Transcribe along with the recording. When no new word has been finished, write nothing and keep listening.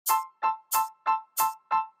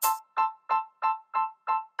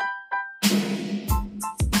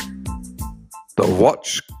The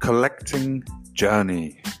watch collecting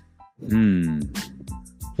journey.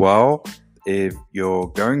 Well, if you're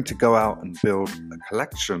going to go out and build a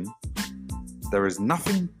collection, there is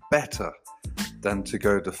nothing better than to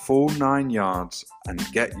go the full 9 yards and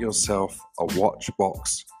get yourself a watch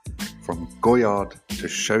box from Goyard to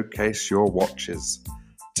showcase your watches.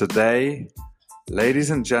 Today, ladies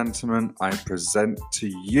and gentlemen, I present to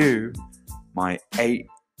you my 8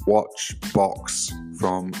 watch box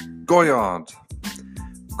from Goyard.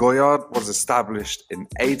 Goyard was established in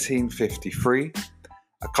 1853,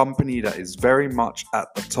 a company that is very much at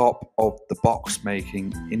the top of the box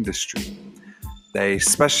making industry. They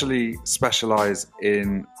specialize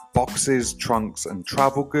in boxes, trunks and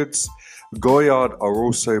travel goods. Goyard are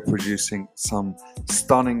also producing some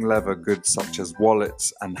stunning leather goods such as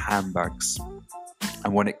wallets and handbags.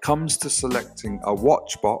 And when it comes to selecting a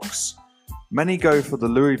watch box, many go for the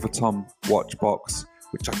Louis Vuitton watch box,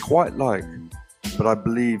 which I quite like, but I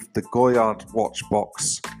believe the Goyard watch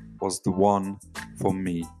box was the one for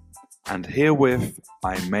me. And herewith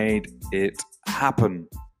I made it happen.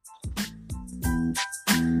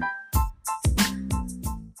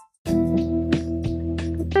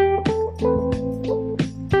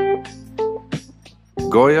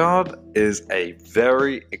 Goyard is a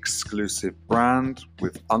very exclusive brand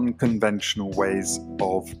with unconventional ways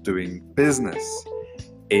of doing business.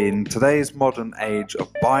 In today's modern age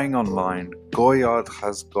of buying online, Goyard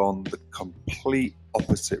has gone the complete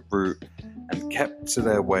opposite route and kept to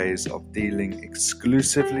their ways of dealing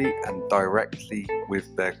exclusively and directly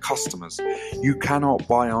with their customers. You cannot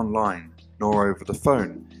buy online nor over the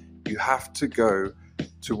phone. You have to go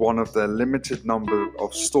to one of their limited number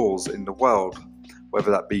of stores in the world, whether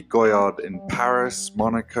that be Goyard in Paris,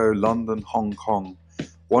 Monaco, London, Hong Kong.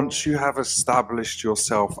 Once you have established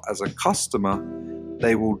yourself as a customer,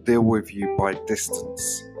 they will deal with you by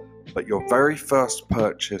distance. But your very first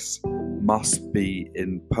purchase must be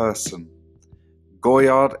in person.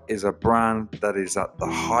 Goyard is a brand that is at the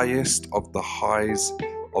highest of the highs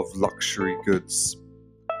of luxury goods.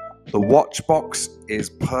 The watch box is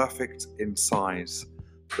perfect in size.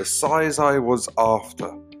 The size I was after.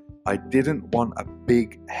 I didn't want a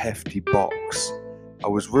big, hefty box. I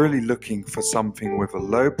was really looking for something with a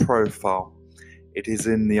low profile. It is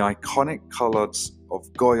in the iconic colours of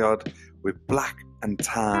Goyard with black and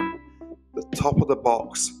tan. The top of the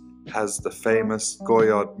box has the famous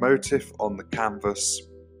Goyard motif on the canvas,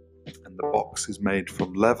 and the box is made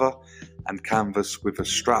from leather and canvas with a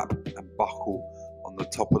strap and buckle on the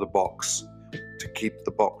top of the box to keep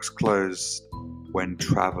the box closed when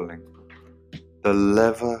travelling. The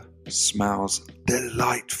leather smells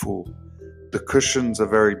delightful. The cushions are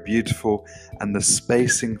very beautiful and the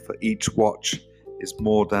spacing for each watch is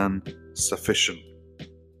more than sufficient.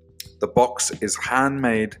 The box is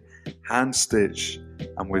handmade, hand-stitched,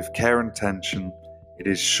 and with care and attention, it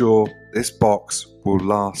is sure this box will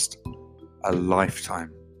last a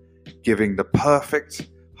lifetime, giving the perfect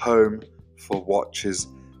home for watches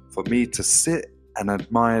for me to sit and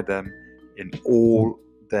admire them in all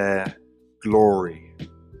their glory.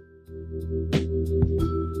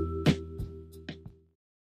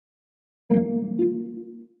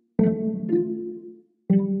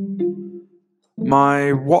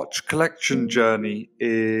 My watch collection journey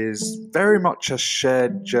is very much a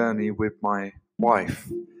shared journey with my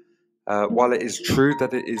wife. While it is true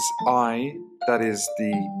that it is I that is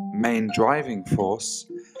the main driving force,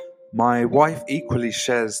 my wife equally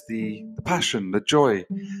shares the passion, the joy,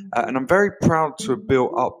 and I'm very proud to have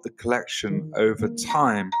built up the collection over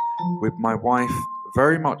time with my wife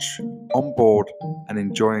very much on board and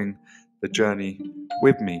enjoying the journey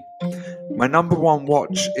with me. My number one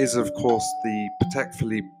watch is, of course, the Patek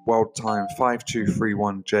Philippe World Time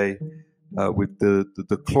 5231J with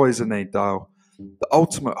the cloisonné dial, the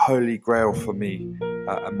ultimate holy grail for me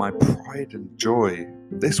and my pride and joy.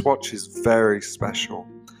 This watch is very special.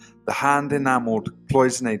 The hand-enameled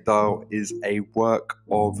cloisonné dial is a work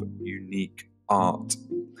of unique art.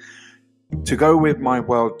 To go with my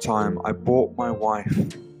World Time, I bought my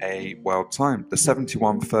wife a World Time, the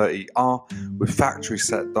 7130R with factory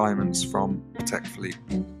set diamonds from Patek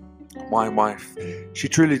Philippe. My wife, she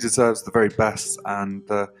truly deserves the very best, and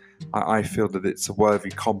I feel that it's a worthy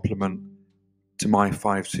compliment to my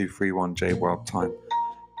 5231J World Time.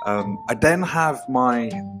 I then have my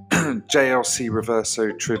JLC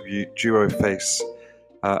Reverso Tribute Duoface,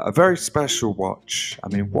 a very special watch. I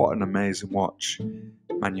mean, what an amazing watch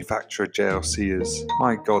manufacturer JLC is.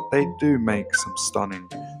 My God, they do make some stunning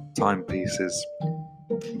timepieces.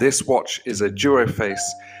 This watch is a Duoface,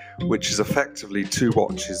 which is effectively 2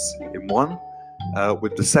 watches in one.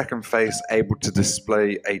 with the second face able to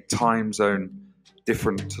display a time zone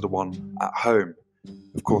different to the one at home,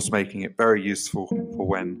 of course making it very useful for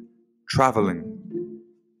when traveling.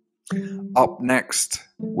 Up next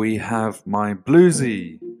we have my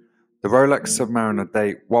Bluesy, the Rolex Submariner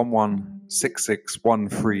date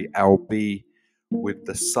 116613LB with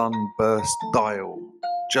the sunburst dial.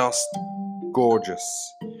 Just gorgeous.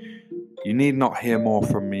 You need not hear more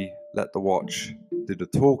from me, let the watch do the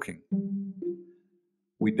talking.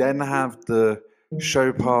 We then have the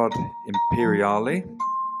Chopard Imperiale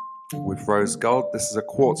with rose gold. This is a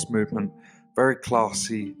quartz movement, very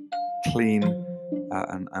classy, clean,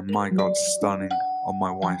 and my God, stunning on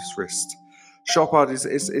my wife's wrist. Chopard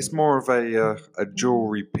is more of a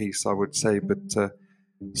jewelry piece, I would say, but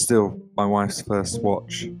still my wife's first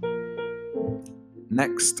watch.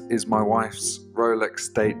 Next is my wife's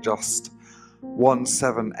Rolex Datejust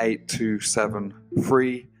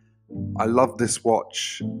 178273. I love this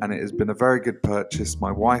watch and it has been a very good purchase.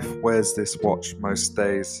 My wife wears this watch most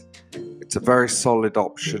days. It's a very solid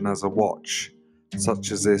option as a watch,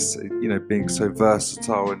 such as this, being so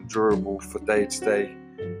versatile and durable for day-to-day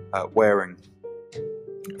wearing.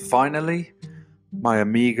 Finally, my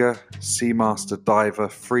Omega Seamaster Diver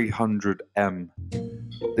 300M.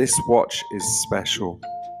 This watch is special.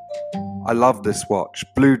 I love this watch.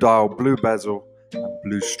 Blue dial, blue bezel, and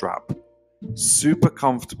blue strap. Super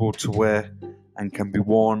comfortable to wear and can be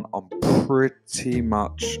worn on pretty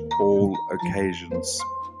much all occasions.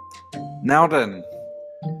 Now then,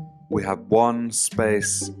 we have one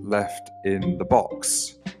space left in the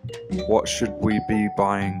box. What should we be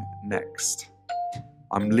buying next?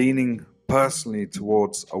 I'm leaning personally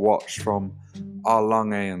towards a watch from A.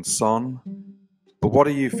 Lange & Son, but what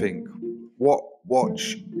do you think? What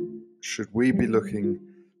watch should we be looking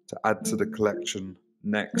to add to the collection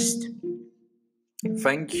next?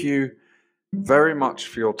 Thank you very much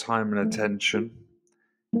for your time and attention.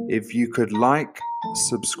 If you could like,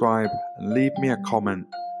 subscribe, and leave me a comment.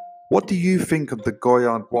 What do you think of the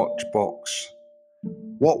Goyard Watch Box?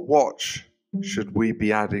 What watch should we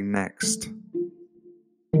be adding next?